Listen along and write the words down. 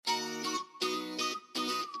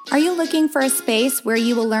Are you looking for a space where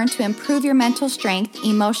you will learn to improve your mental strength,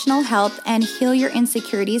 emotional health, and heal your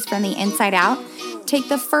insecurities from the inside out? Take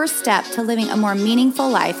the first step to living a more meaningful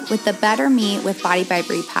life with the Better Me with Body by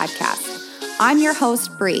Bree podcast. I'm your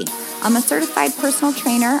host, Bree. I'm a certified personal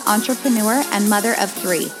trainer, entrepreneur, and mother of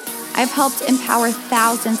 3. I've helped empower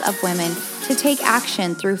thousands of women to take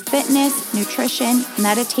action through fitness, nutrition,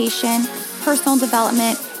 meditation, personal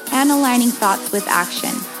development, and aligning thoughts with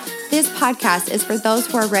action. This podcast is for those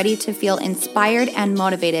who are ready to feel inspired and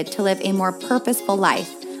motivated to live a more purposeful life.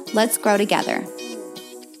 Let's grow together.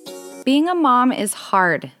 Being a mom is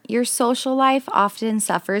hard. Your social life often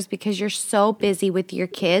suffers because you're so busy with your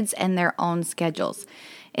kids and their own schedules.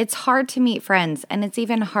 It's hard to meet friends, and it's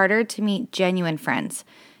even harder to meet genuine friends.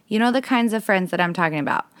 You know the kinds of friends that I'm talking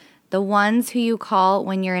about. The ones who you call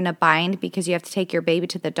when you're in a bind because you have to take your baby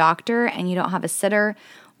to the doctor and you don't have a sitter,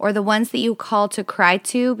 or the ones that you call to cry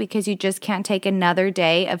to because you just can't take another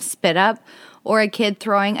day of spit up, or a kid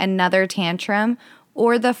throwing another tantrum,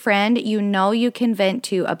 or the friend you know you can vent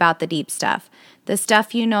to about the deep stuff, the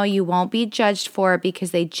stuff you know you won't be judged for because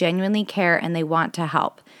they genuinely care and they want to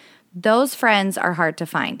help. Those friends are hard to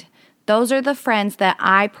find. Those are the friends that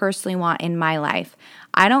I personally want in my life.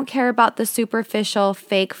 I don't care about the superficial,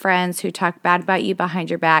 fake friends who talk bad about you behind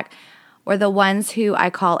your back, or the ones who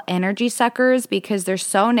I call energy suckers because they're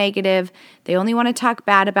so negative. They only want to talk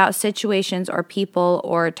bad about situations or people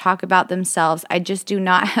or talk about themselves. I just do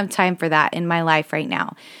not have time for that in my life right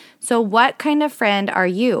now. So what kind of friend are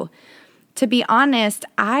you? To be honest,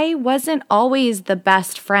 I wasn't always the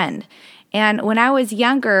best friend. And when I was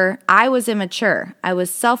younger, I was immature. I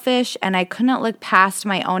was selfish and I couldn't look past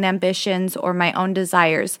my own ambitions or my own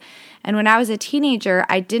desires. And when I was a teenager,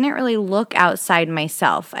 I didn't really look outside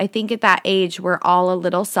myself. I think at that age, we're all a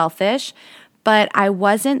little selfish, but it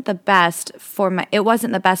wasn't the best for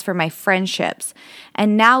my friendships.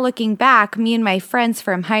 And now looking back, me and my friends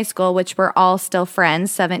from high school, which we're all still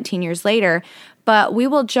friends 17 years later, but we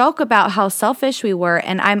will joke about how selfish we were.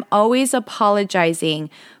 And I'm always apologizing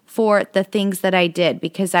for the things that I did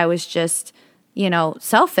because I was just,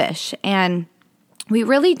 selfish. And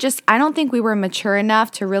I don't think we were mature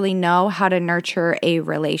enough to really know how to nurture a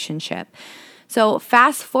relationship. So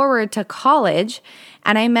fast forward to college,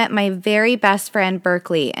 and I met my very best friend,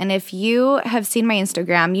 Berkeley. And if you have seen my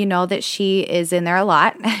Instagram, you know that she is in there a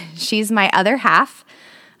lot. She's my other half.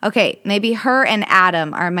 Okay, maybe her and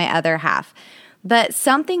Adam are my other half. But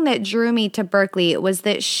something that drew me to Berkeley was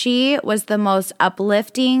that she was the most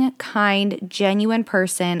uplifting, kind, genuine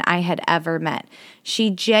person I had ever met. She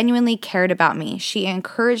genuinely cared about me. She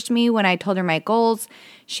encouraged me when I told her my goals.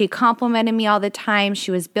 She complimented me all the time. She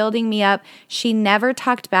was building me up. She never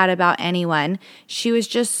talked bad about anyone. She was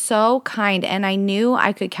just so kind, and I knew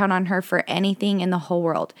I could count on her for anything in the whole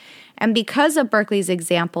world. And because of Berkeley's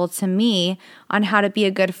example to me on how to be a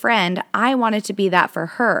good friend, I wanted to be that for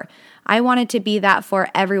her. I wanted to be that for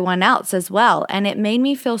everyone else as well. And it made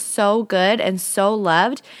me feel so good and so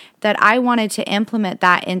loved that I wanted to implement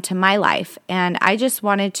that into my life. And I just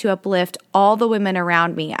wanted to uplift all the women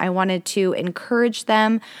around me. I wanted to encourage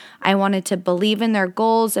them. I wanted to believe in their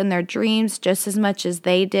goals and their dreams just as much as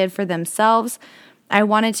they did for themselves. I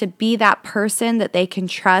wanted to be that person that they can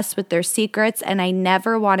trust with their secrets, and I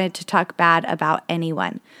never wanted to talk bad about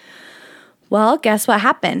anyone. Well, guess what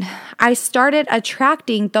happened? I started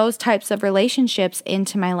attracting those types of relationships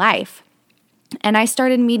into my life. And I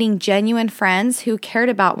started meeting genuine friends who cared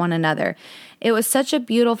about one another. It was such a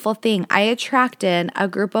beautiful thing. I attracted a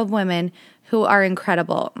group of women who are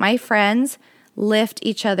incredible. My friends lift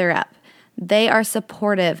each other up. They are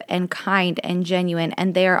supportive and kind and genuine,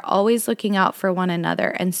 and they are always looking out for one another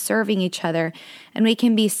and serving each other. And we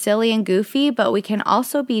can be silly and goofy, but we can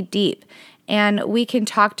also be deep. And we can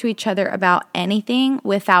talk to each other about anything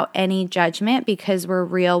without any judgment because we're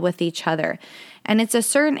real with each other. And it's a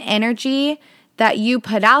certain energy that you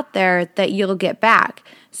put out there that you'll get back.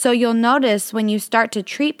 So you'll notice when you start to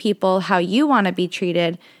treat people how you want to be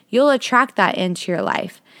treated, you'll attract that into your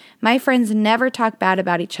life. My friends never talk bad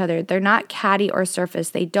about each other. They're not catty or surface.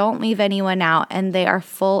 They don't leave anyone out, and they are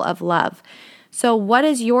full of love. So what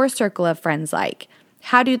is your circle of friends like?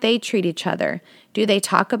 How do they treat each other? Do they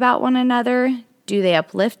talk about one another? Do they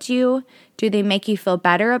uplift you? Do they make you feel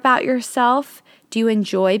better about yourself? Do you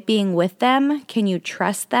enjoy being with them? Can you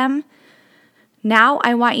trust them? Now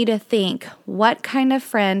I want you to think, what kind of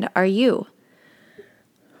friend are you?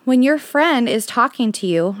 When your friend is talking to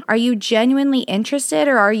you, are you genuinely interested,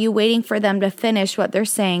 or are you waiting for them to finish what they're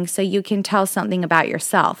saying so you can tell something about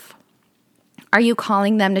yourself? Are you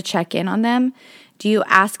calling them to check in on them? Do you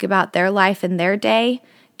ask about their life and their day?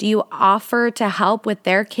 Do you offer to help with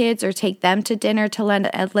their kids or take them to dinner to lend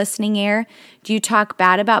a listening ear? Do you talk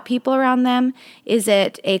bad about people around them? Is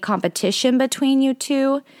it a competition between you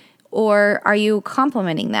two, or are you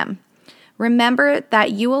complimenting them? Remember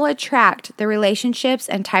that you will attract the relationships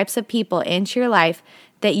and types of people into your life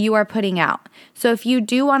that you are putting out. So if you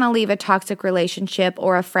do want to leave a toxic relationship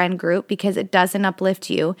or a friend group because it doesn't uplift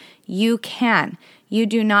you, you can. You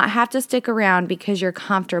do not have to stick around because you're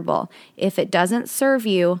comfortable. If it doesn't serve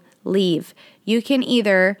you, leave. You can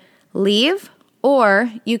either leave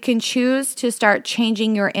or you can choose to start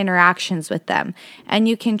changing your interactions with them. And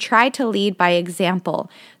you can try to lead by example.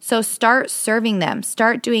 So start serving them.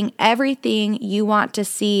 Start doing everything you want to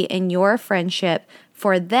see in your friendship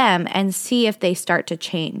for them and see if they start to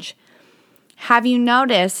change. Have you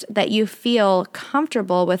noticed that you feel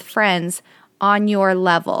comfortable with friends on your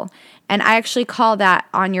level? And I actually call that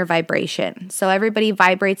on your vibration. So everybody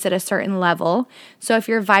vibrates at a certain level. So if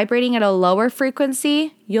you're vibrating at a lower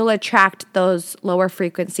frequency, you'll attract those lower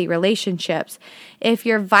frequency relationships. If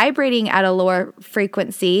you're vibrating at a lower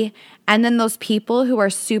frequency, and then those people who are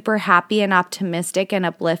super happy and optimistic and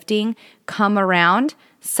uplifting come around,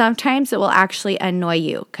 sometimes it will actually annoy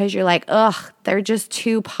you because you're like, ugh, they're just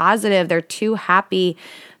too positive. They're too happy.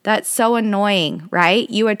 That's so annoying, right?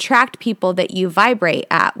 You attract people that you vibrate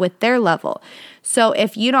at with their level. So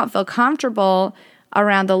if you don't feel comfortable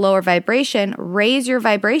around the lower vibration, raise your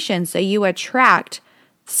vibration so you attract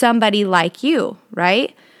somebody like you,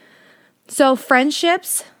 right? So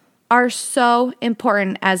friendships are so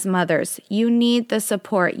important as mothers. You need the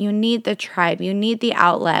support. You need the tribe. You need the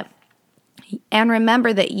outlet. And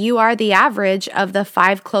remember that you are the average of the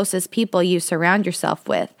 5 closest people you surround yourself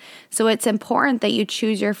with. So it's important that you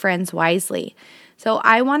choose your friends wisely. So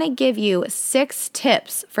I want to give you 6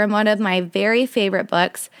 tips from one of my very favorite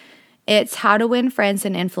books. It's How to Win Friends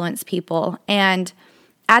and Influence People. And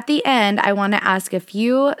at the end, I want to ask a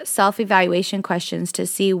few self-evaluation questions to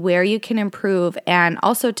see where you can improve and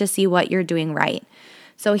also to see what you're doing right.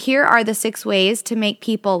 So here are the 6 ways to make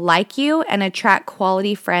people like you and attract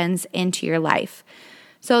quality friends into your life.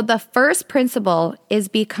 So the first principle is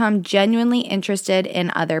become genuinely interested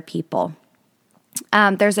in other people.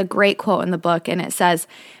 There's a great quote in the book, and it says,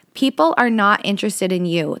 people are not interested in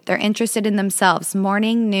you. They're interested in themselves,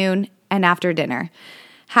 morning, noon, and after dinner.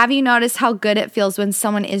 Have you noticed how good it feels when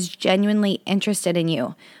someone is genuinely interested in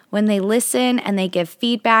you? When they listen and they give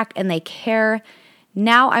feedback and they care.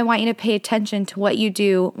 Now I want you to pay attention to what you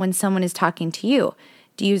do when someone is talking to you.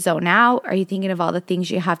 Do you zone out? Are you thinking of all the things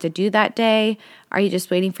you have to do that day? Are you just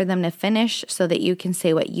waiting for them to finish so that you can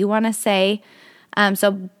say what you want to say?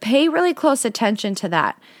 So pay really close attention to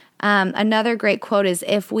that. Another great quote is,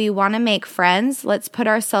 if we want to make friends, let's put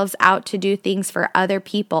ourselves out to do things for other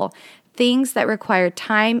people. Things that require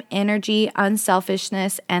time, energy,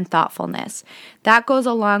 unselfishness, and thoughtfulness. That goes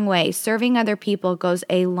a long way. Serving other people goes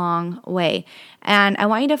a long way. And I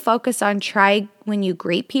want you to focus on when you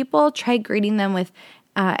greet people, try greeting them with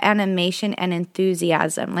animation and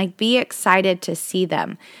enthusiasm. Like, be excited to see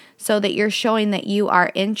them so that you're showing that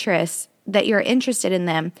you're interested in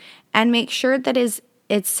them, and make sure that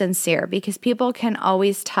it's sincere, because people can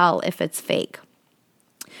always tell if it's fake.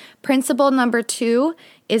 Principle number 2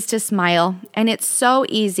 is to smile, and it's so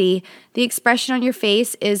easy. The expression on your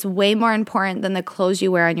face is way more important than the clothes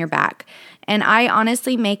you wear on your back. And I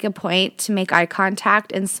honestly make a point to make eye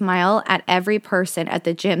contact and smile at every person at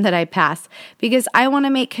the gym that I pass, because I want to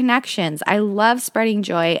make connections. I love spreading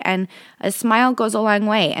joy, and a smile goes a long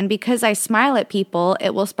way. And because I smile at people,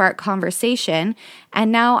 it will spark conversation.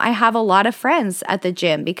 And now I have a lot of friends at the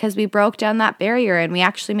gym because we broke down that barrier and we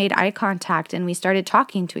actually made eye contact and we started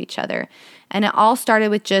talking to each other. And it all started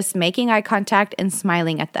with just making eye contact and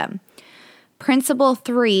smiling at them. Principle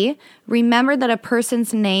 3, remember that a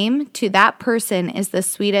person's name to that person is the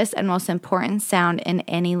sweetest and most important sound in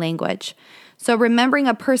any language. So remembering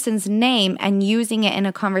a person's name and using it in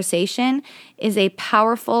a conversation is a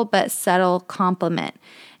powerful but subtle compliment.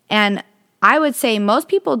 And I would say most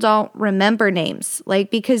people don't remember names,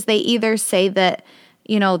 because they either say that,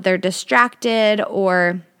 they're distracted,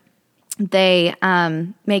 or they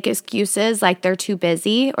make excuses like they're too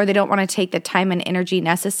busy, or they don't want to take the time and energy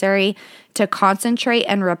necessary to concentrate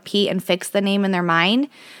and repeat and fix the name in their mind.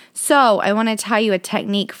 So I want to tell you a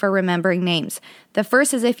technique for remembering names. The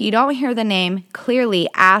first is, if you don't hear the name clearly,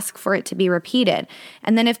 ask for it to be repeated.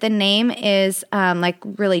 And then if the name is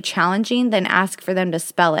really challenging, then ask for them to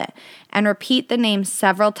spell it. And repeat the name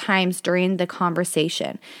several times during the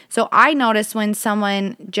conversation. So I notice when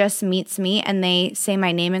someone just meets me and they say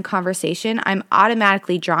my name in conversation, I'm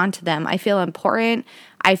automatically drawn to them. I feel important.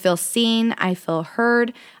 I feel seen. I feel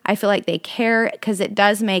heard. I feel like they care, because it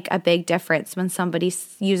does make a big difference when somebody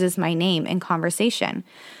uses my name in conversation.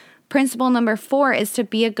 Principle number 4 is to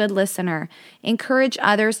be a good listener. Encourage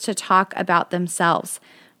others to talk about themselves.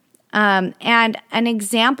 And an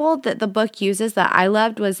example that the book uses that I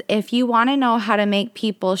loved was, if you want to know how to make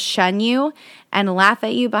people shun you and laugh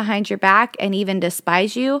at you behind your back and even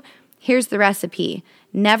despise you, here's the recipe.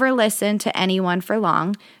 Never listen to anyone for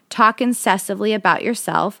long. Talk incessantly about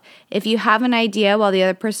yourself. If you have an idea while the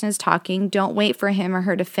other person is talking, don't wait for him or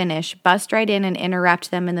her to finish. Bust right in and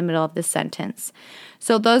interrupt them in the middle of the sentence.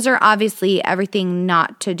 So those are obviously everything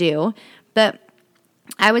not to do. But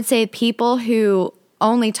I would say people who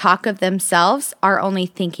only talk of themselves are only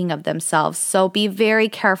thinking of themselves. So be very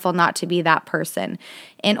careful not to be that person.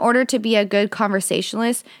 In order to be a good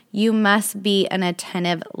conversationalist, you must be an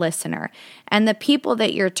attentive listener. And the people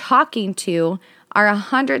that you're talking to are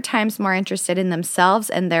 100 times more interested in themselves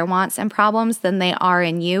and their wants and problems than they are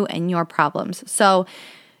in you and your problems. So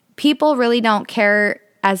people really don't care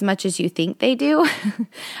as much as you think they do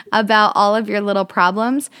about all of your little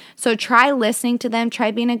problems. So try listening to them,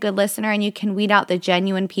 try being a good listener, and you can weed out the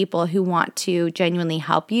genuine people who want to genuinely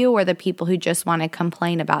help you, or the people who just want to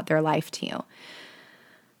complain about their life to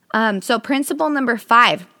you. So principle number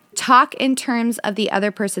 5, talk in terms of the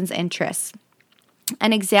other person's interests.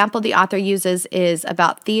 An example the author uses is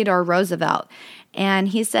about Theodore Roosevelt. And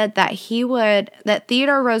he said that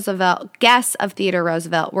guests of Theodore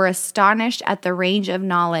Roosevelt were astonished at the range of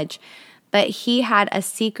knowledge, but he had a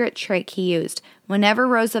secret trick he used. Whenever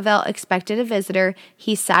Roosevelt expected a visitor,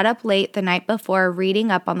 he sat up late the night before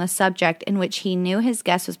reading up on the subject in which he knew his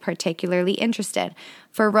guest was particularly interested.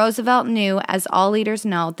 For Roosevelt knew, as all leaders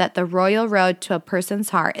know, that the royal road to a person's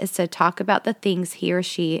heart is to talk about the things he or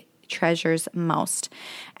she treasures most.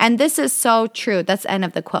 And this is so true. That's the end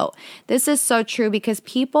of the quote. This is so true because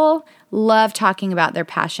people love talking about their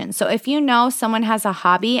passion. So if you know someone has a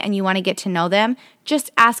hobby and you want to get to know them, just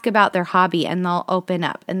ask about their hobby and they'll open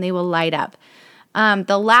up and they will light up.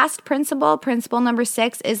 The last principle number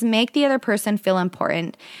 6, is make the other person feel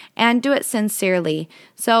important and do it sincerely.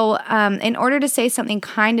 So in order to say something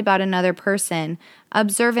kind about another person,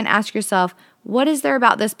 observe and ask yourself, what is there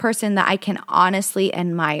about this person that I can honestly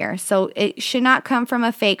admire? So it should not come from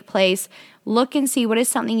a fake place. Look and see what is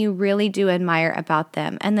something you really do admire about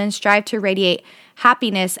them, and then strive to radiate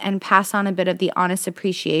happiness and pass on a bit of the honest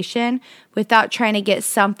appreciation without trying to get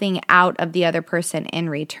something out of the other person in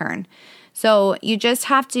return. So you just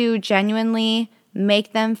have to genuinely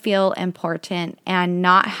make them feel important and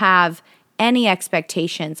not have any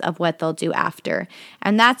expectations of what they'll do after.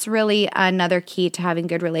 And that's really another key to having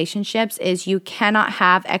good relationships, is you cannot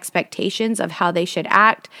have expectations of how they should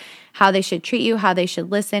act, how they should treat you, how they should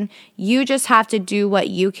listen. You just have to do what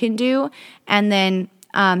you can do, and then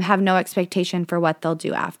have no expectation for what they'll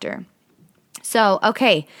do after. So,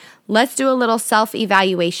 okay, let's do a little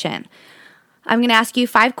self-evaluation. I'm going to ask you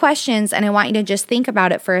 5 questions, and I want you to just think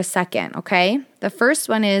about it for a second, okay? The first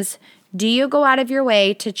one is, do you go out of your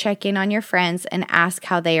way to check in on your friends and ask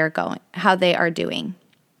how they are doing?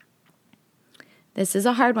 This is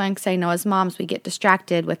a hard one because I know as moms we get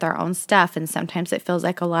distracted with our own stuff, and sometimes it feels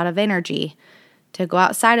like a lot of energy to go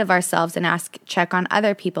outside of ourselves and check on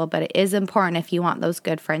other people, but it is important if you want those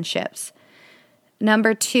good friendships.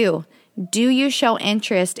 Number 2, do you show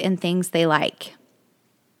interest in things they like?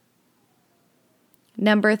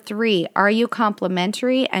 Number 3, are you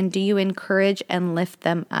complimentary and do you encourage and lift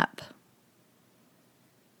them up?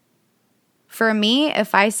 For me,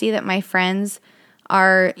 if I see that my friends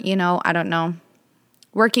are,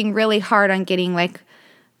 working really hard on getting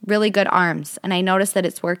really good arms, and I notice that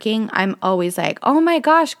it's working, I'm always like, oh my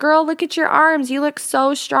gosh, girl, look at your arms. You look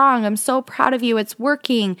so strong. I'm so proud of you. It's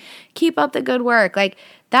working. Keep up the good work.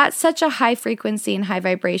 That's such a high frequency and high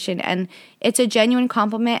vibration, and it's a genuine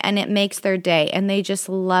compliment, and it makes their day, and they just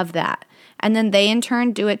love that. And then they in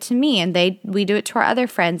turn do it to me, and we do it to our other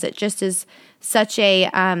friends. It just is such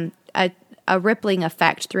a rippling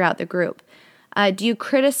effect throughout the group. Do you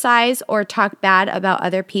criticize or talk bad about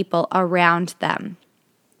other people around them?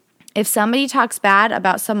 If somebody talks bad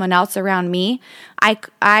about someone else around me,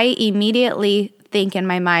 I immediately think in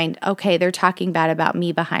my mind, okay, they're talking bad about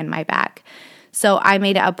me behind my back. So I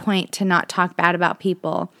made it a point to not talk bad about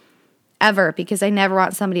people ever, because I never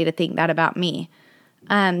want somebody to think that about me.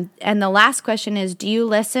 And the last question is, do you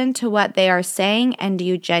listen to what they are saying and do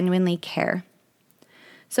you genuinely care?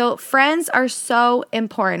 So friends are so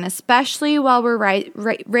important, especially while we're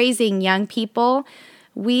raising young people.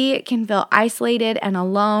 We can feel isolated and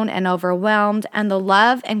alone and overwhelmed, and the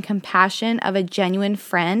love and compassion of a genuine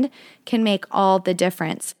friend can make all the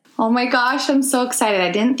difference. Oh my gosh, I'm so excited.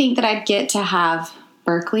 I didn't think that I'd get to have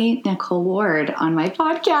Berkeley Nicole Ward on my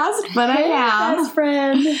podcast, but I am. Best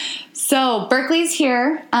friend. So Berkeley's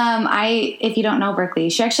here. If you don't know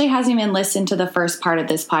Berkeley, she actually hasn't even listened to the first part of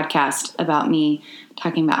this podcast about me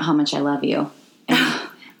talking about how much I love you and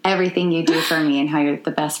everything you do for me and how you're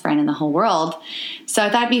the best friend in the whole world. So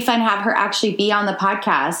I thought it'd be fun to have her actually be on the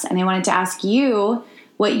podcast. And I wanted to ask you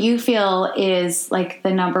what you feel is like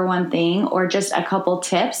the number one thing or just a couple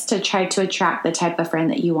tips to try to attract the type of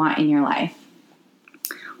friend that you want in your life.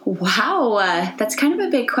 Wow, that's kind of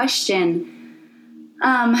a big question.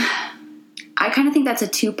 I kind of think that's a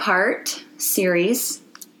 2-part series.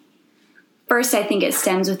 First, I think it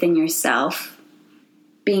stems within yourself.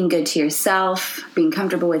 Being good to yourself, being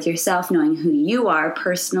comfortable with yourself, knowing who you are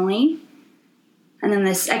personally. And then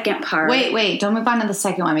the second part. Wait, don't move on to the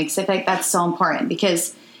second one because I feel like that's so important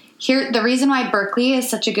because here, the reason why Berkeley is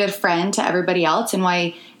such a good friend to everybody else and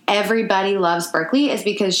why everybody loves Berkeley is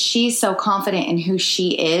because she's so confident in who she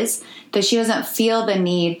is that she doesn't feel the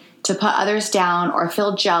need to put others down or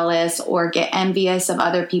feel jealous or get envious of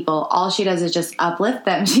other people. All she does is just uplift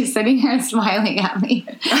them. She's sitting here smiling at me.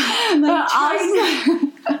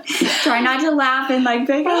 Try not to laugh and like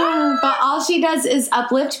big but all she does is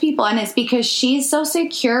uplift people, and it's because she's so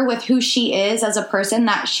secure with who she is as a person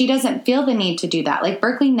that she doesn't feel the need to do that. Like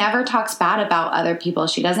Berkeley never talks bad about other people.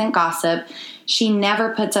 She doesn't gossip. She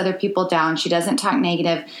never puts other people down. She doesn't talk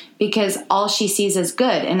negative because all she sees is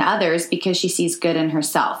good in others because she sees good in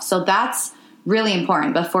herself. So that's really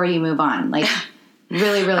important before you move on. Like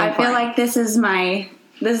really, really important. I feel like this is my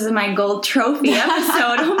gold trophy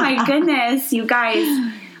episode. Oh my goodness, you guys.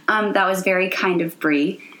 That was very kind of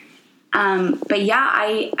Brie. But yeah,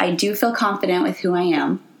 I do feel confident with who I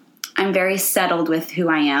am. I'm very settled with who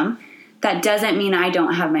I am. That doesn't mean I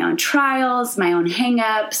don't have my own trials, my own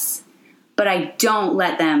hang-ups, but I don't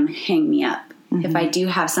let them hang me up. Mm-hmm. If I do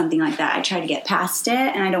have something like that, I try to get past it,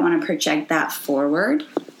 and I don't want to project that forward.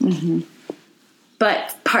 Mm-hmm.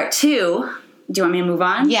 But part 2, do you want me to move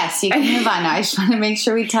on? Yes, you can move on now. I just want to make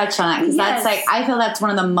sure we touch on it because that's like, I feel that's one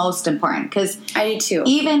of the most important because I do too.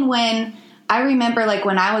 Even when I remember like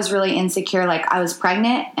when I was really insecure, like I was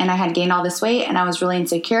pregnant and I had gained all this weight and I was really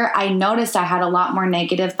insecure, I noticed I had a lot more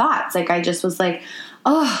negative thoughts. Like I just was like,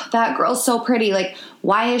 oh, that girl's so pretty. Like,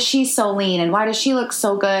 why is she so lean? And why does she look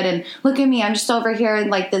so good? And look at me, I'm just over here and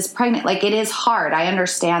like this pregnant. Like it is hard. I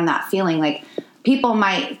understand that feeling. Like people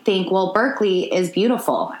might think, well, Berkeley is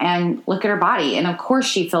beautiful and look at her body. And of course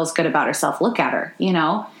she feels good about herself. Look at her, you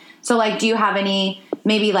know? So like, do you have any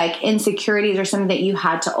maybe like insecurities or something that you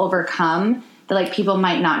had to overcome that like people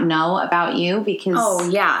might not know about you? Because oh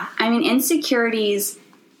yeah. I mean, insecurities,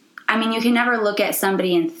 I mean, you can never look at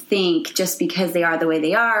somebody and think just because they are the way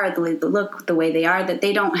they are, or they look the way they are, that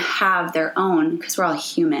they don't have their own, because we're all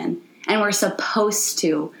human and we're supposed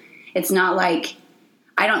to. It's not like,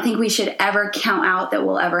 I don't think we should ever count out that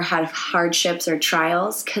we'll ever have hardships or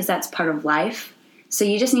trials because that's part of life. So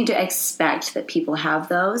you just need to expect that people have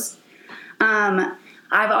those.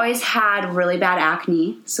 I've always had really bad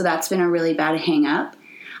acne, so that's been a really bad hang up.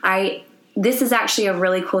 This is actually a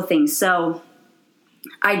really cool thing. So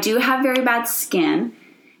I do have very bad skin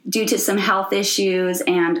due to some health issues,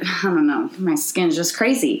 and I don't know, my skin's just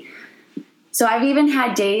crazy. So I've even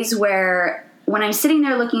had days where when I'm sitting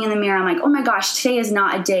there looking in the mirror, I'm like, oh my gosh, today is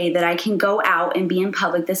not a day that I can go out and be in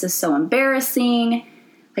public. This is so embarrassing.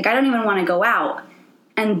 Like, I don't even want to go out.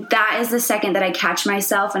 And that is the second that I catch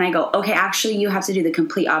myself and I go, okay, actually, you have to do the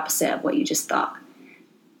complete opposite of what you just thought.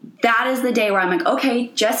 That is the day where I'm like, okay,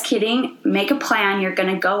 just kidding. Make a plan. You're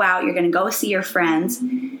going to go out. You're going to go see your friends.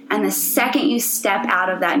 And the second you step out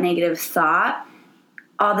of that negative thought,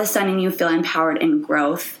 all of a sudden you feel empowered and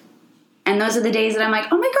growth. And those are the days that I'm like,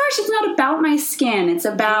 oh my gosh, it's not about my skin. It's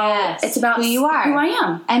about who you are, who I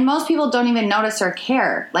am. And most people don't even notice or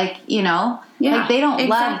care. Like, you know, like they don't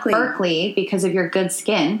love Berkeley because of your good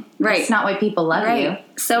skin. Right. It's not why people love you.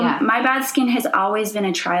 So my bad skin has always been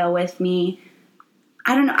a trial with me.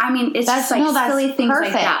 I don't know. I mean, it's just like silly things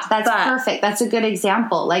like that. That's perfect. That's a good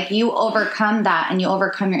example. Like you overcome that and you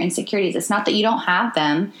overcome your insecurities. It's not that you don't have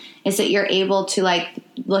them. It's that you're able to like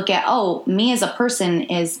look at, oh, me as a person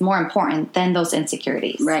is more important than those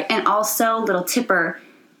insecurities. Right. And also, little tipper,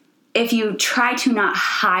 if you try to not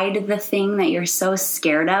hide the thing that you're so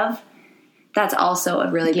scared of, that's also a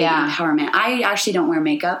really big empowerment. I actually don't wear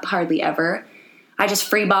makeup hardly ever. I just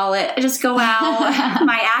free ball it. I just go out.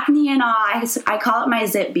 My acne and all, I call it my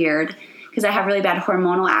zit beard because I have really bad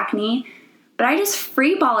hormonal acne. But I just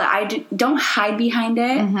free ball it. I don't hide behind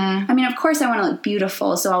it. Mm-hmm. I mean, of course, I want to look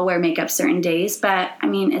beautiful, so I'll wear makeup certain days. But, I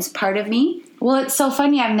mean, it's part of me. Well, it's so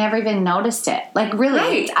funny. I've never even noticed it. Like, really,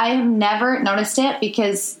 Right. I have never noticed it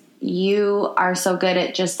because you are so good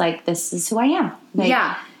at just like, this is who I am. Like,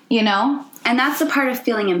 Yeah. You know? And that's the part of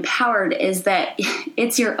feeling empowered, is that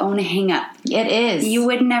it's your own hang up. It is. You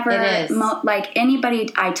would never, It is. like anybody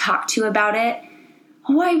I talk to about it,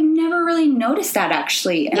 oh, I've never really noticed that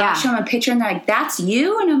actually. And I'll show them a picture and they're like, that's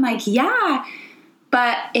you? And I'm like, yeah.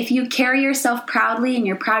 But if you carry yourself proudly and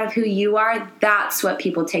you're proud of who you are, that's what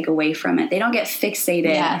people take away from it. They don't get fixated.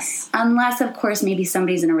 Yes. Unless, of course, maybe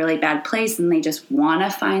somebody's in a really bad place and they just want to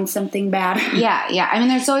find something bad. Yeah. I mean,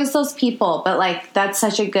 there's always those people, but like, that is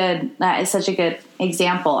such a good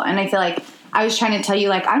example. And I feel like I was trying to tell you,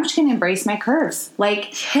 like, I'm just going to embrace my curves.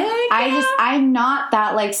 Like, I'm not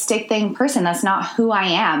that, like, stick thing person. That's not who I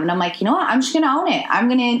am. And I'm like, you know what? I'm just going to own it. I'm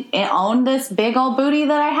going to own this big old booty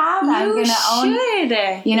that I have. I'm going to own,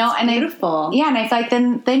 you know, it's and beautiful. And I feel like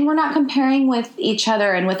then we're not comparing with each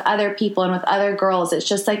other and with other people and with other girls. It's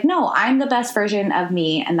just like, no, I'm the best version of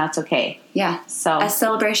me, and that's okay. Yeah. So a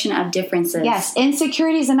celebration of differences. Yes,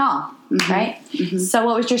 insecurities and all. Mm-hmm. Right? Mm-hmm. So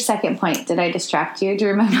what was your second point? Did I distract you? Do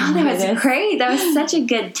you remember? No, that was great. That was such a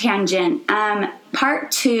good tangent.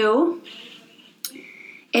 Part 2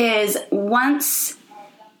 is once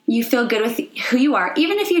you feel good with who you are,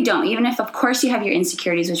 even if you don't, even if, of course, you have your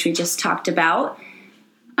insecurities, which we just talked about,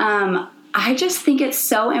 I just think it's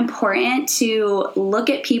so important to look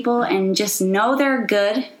at people and just know they're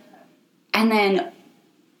good and then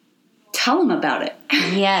tell them about it.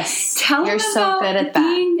 Yes. Tell You're them so about good at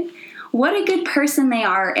that. What a good person they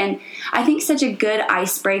are. And I think such a good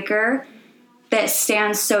icebreaker that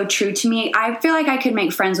stands so true to me. I feel like I could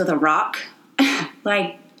make friends with a rock.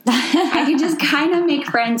 Like, I could just kind of make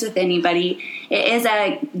friends with anybody. It is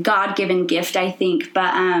a God-given gift, I think.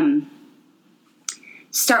 But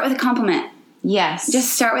start with a compliment. Yes.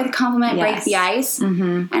 Just start with a compliment, break the ice.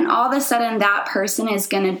 Mm-hmm. And all of a sudden, that person is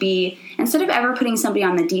going to be, instead of ever putting somebody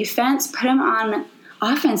on the defense, put them on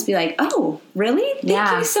offense. Be like, oh, really?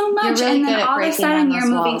 Thank you so much. Really, and then all of a sudden, you're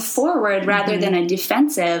moving forward rather than a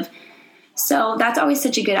defensive. So that's always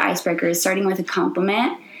such a good icebreaker, is starting with a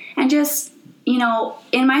compliment. And just, you know,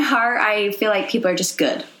 in my heart, I feel like people are just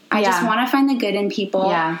good. I just want to find the good in people.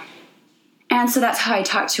 Yeah. And so that's how I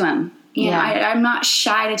talk to them. You know, I'm not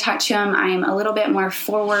shy to talk to them. I'm a little bit more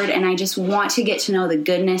forward, and I just want to get to know the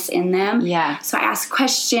goodness in them. Yeah. So I ask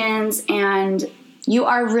questions, and you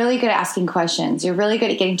are really good at asking questions. You're really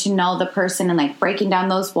good at getting to know the person and like breaking down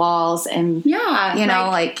those walls. And you know,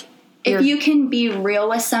 like if you can be real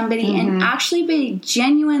with somebody and actually be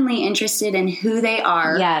genuinely interested in who they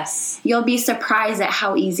are, you'll be surprised at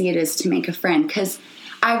how easy it is to make a friend. Because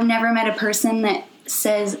I've never met a person that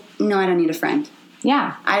says, "No, I don't need a friend."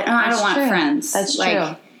 Yeah, I don't want friends. That's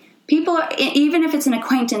true. People, even if it's an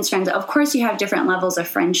acquaintance friend, of course you have different levels of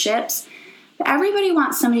friendships. But everybody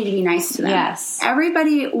wants somebody to be nice to them. Yes.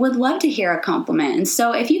 Everybody would love to hear a compliment. And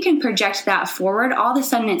so if you can project that forward, all of a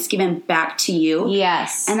sudden it's given back to you.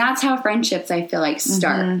 Yes. And that's how friendships, I feel like,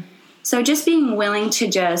 start. Mm-hmm. So just being willing to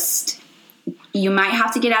just... You might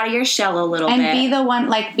have to get out of your shell a little bit. And be the one,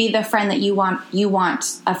 like, be the friend that you want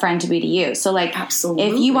a friend to be to you. So, like, absolutely,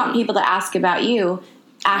 if you want people to ask about you,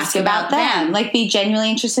 ask about them. Like, be genuinely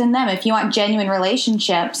interested in them. If you want genuine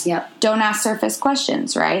relationships, don't ask surface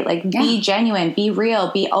questions, right? Like, be genuine, be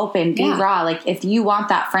real, be open, be raw. Like, if you want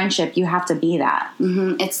that friendship, you have to be that.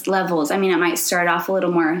 Mm-hmm. It's levels. I mean, it might start off a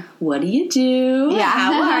little more, what do you do? Yeah.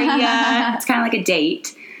 How are you? It's kind of like a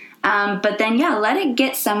date. But then, let it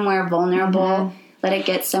get somewhere vulnerable. Mm-hmm. Let it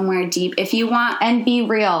get somewhere deep. If you want... And be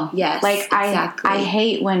real. Yes, like, exactly. I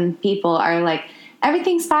hate when people are like,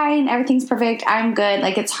 everything's fine, everything's perfect, I'm good.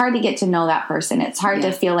 Like, it's hard to get to know that person. It's hard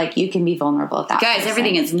to feel like you can be vulnerable with that person.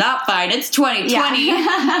 Everything is not fine. It's 2020.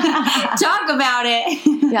 Talk about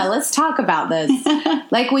it. Yeah, let's talk about this.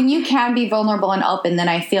 Like, when you can be vulnerable and open, then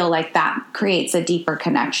I feel like that creates a deeper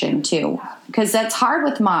connection, too. Because that's hard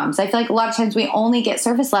with moms. I feel like a lot of times we only get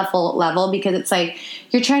surface level because it's like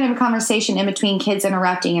you're trying to have a conversation in between kids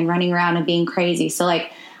interrupting and running around and being crazy. So,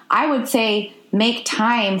 like, I would say make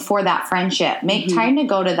time for that friendship. Make time to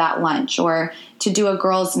go to that lunch or to do a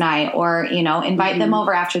girls' night or, you know, invite them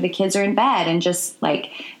over after the kids are in bed and just,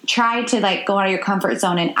 like, try to, like, go out of your comfort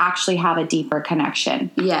zone and actually have a deeper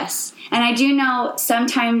connection. Yes. And I do know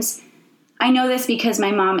sometimes, I know this because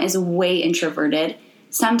my mom is way introverted.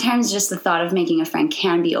 Sometimes just the thought of making a friend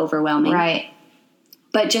can be overwhelming. Right.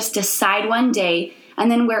 But just decide one day,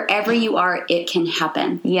 and then wherever you are, it can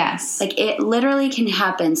happen. Yes. Like, it literally can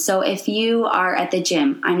happen. So if you are at the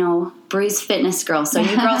gym, I know Bruised Fitness Girl, so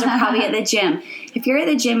you girls are probably at the gym. If you're at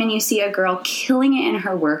the gym and you see a girl killing it in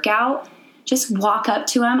her workout, just walk up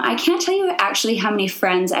to them. I can't tell you actually how many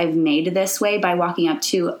friends I've made this way by walking up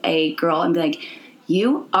to a girl and be like,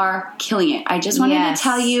 you are killing it. I just wanted to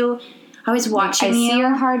tell you, I was watching you. I see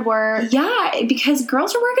your hard work. Yeah, because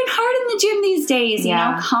girls are working hard in the gym these days. You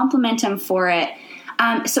know, compliment them for it.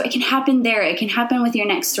 So it can happen there. It can happen with your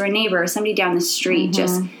next door neighbor or somebody down the street.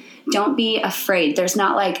 Just don't be afraid. There's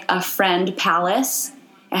not like a friend palace.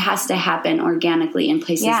 It has to happen organically in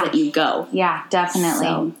places that you go. Yeah, definitely.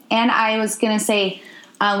 So. And I was going to say,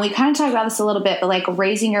 we kind of talked about this a little bit, but like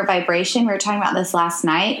raising your vibration, we were talking about this last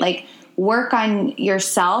night, like work on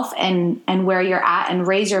yourself and where you're at and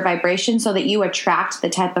raise your vibration so that you attract the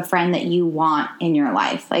type of friend that you want in your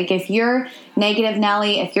life. Like if you're negative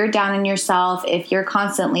Nelly, if you're down on yourself, if you're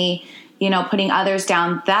constantly, putting others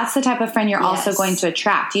down, that's the type of friend you're also going to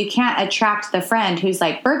attract. You can't attract the friend who's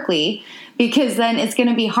like Berkeley, because then it's going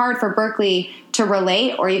to be hard for Berkeley to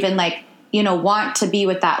relate or even like, want to be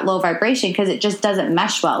with that low vibration because it just doesn't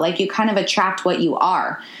mesh well. Like you kind of attract what you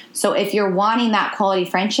are. So if you're wanting that quality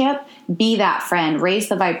friendship, be that friend, raise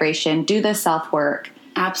the vibration, do the self-work.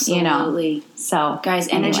 Absolutely. So guys,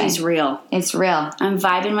 energy is real. It's real. I'm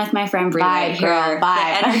vibing with my friend Brie right here. Girl,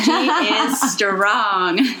 vibe. The energy is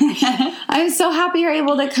strong. I'm so happy you're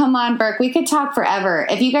able to come on, Burke. We could talk forever.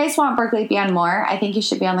 If you guys want Berkeley to be on more, I think you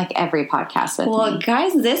should be on like every podcast with me. Well,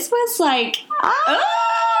 guys, this was like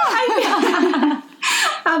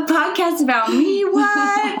a podcast about me?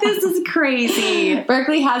 What? This is crazy.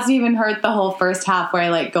 Berkeley hasn't even heard the whole first half where I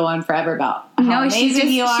like go on forever about how amazing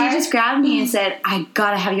you are. She just grabbed me and said, I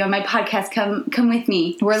gotta have you on my podcast. Come with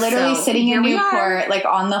me. We're literally sitting in Newport, like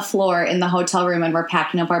on the floor in the hotel room, and we're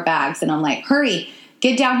packing up our bags. And I'm like, hurry,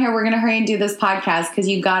 get down here. We're going to hurry and do this podcast because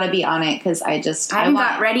you got to be on it because I haven't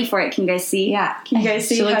got ready for it. Can you guys see? Yeah. Can you guys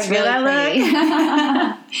see she looks really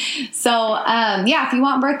pretty. So, if you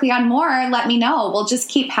want Berkeley on more, let me know. We'll just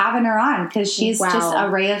keep having her on because she's just a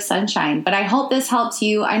ray of sunshine. But I hope this helps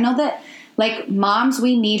you. I know that, like, moms,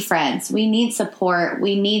 we need friends. We need support.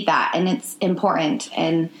 We need that. And it's important.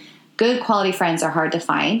 And good quality friends are hard to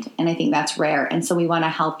find. And I think that's rare. And so we want to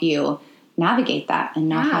help you navigate that and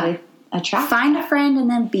know how to attract. Find a friend and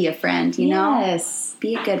then be a friend, you know? Yes.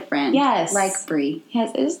 Be a good friend. Yes. Like Brie.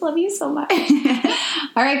 Yes, I just love you so much.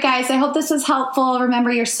 All right, guys, I hope this was helpful. Remember,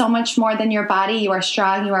 you're so much more than your body. You are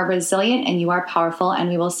strong, you are resilient, and you are powerful. And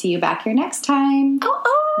we will see you back here next time. Bye.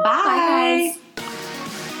 Bye, guys.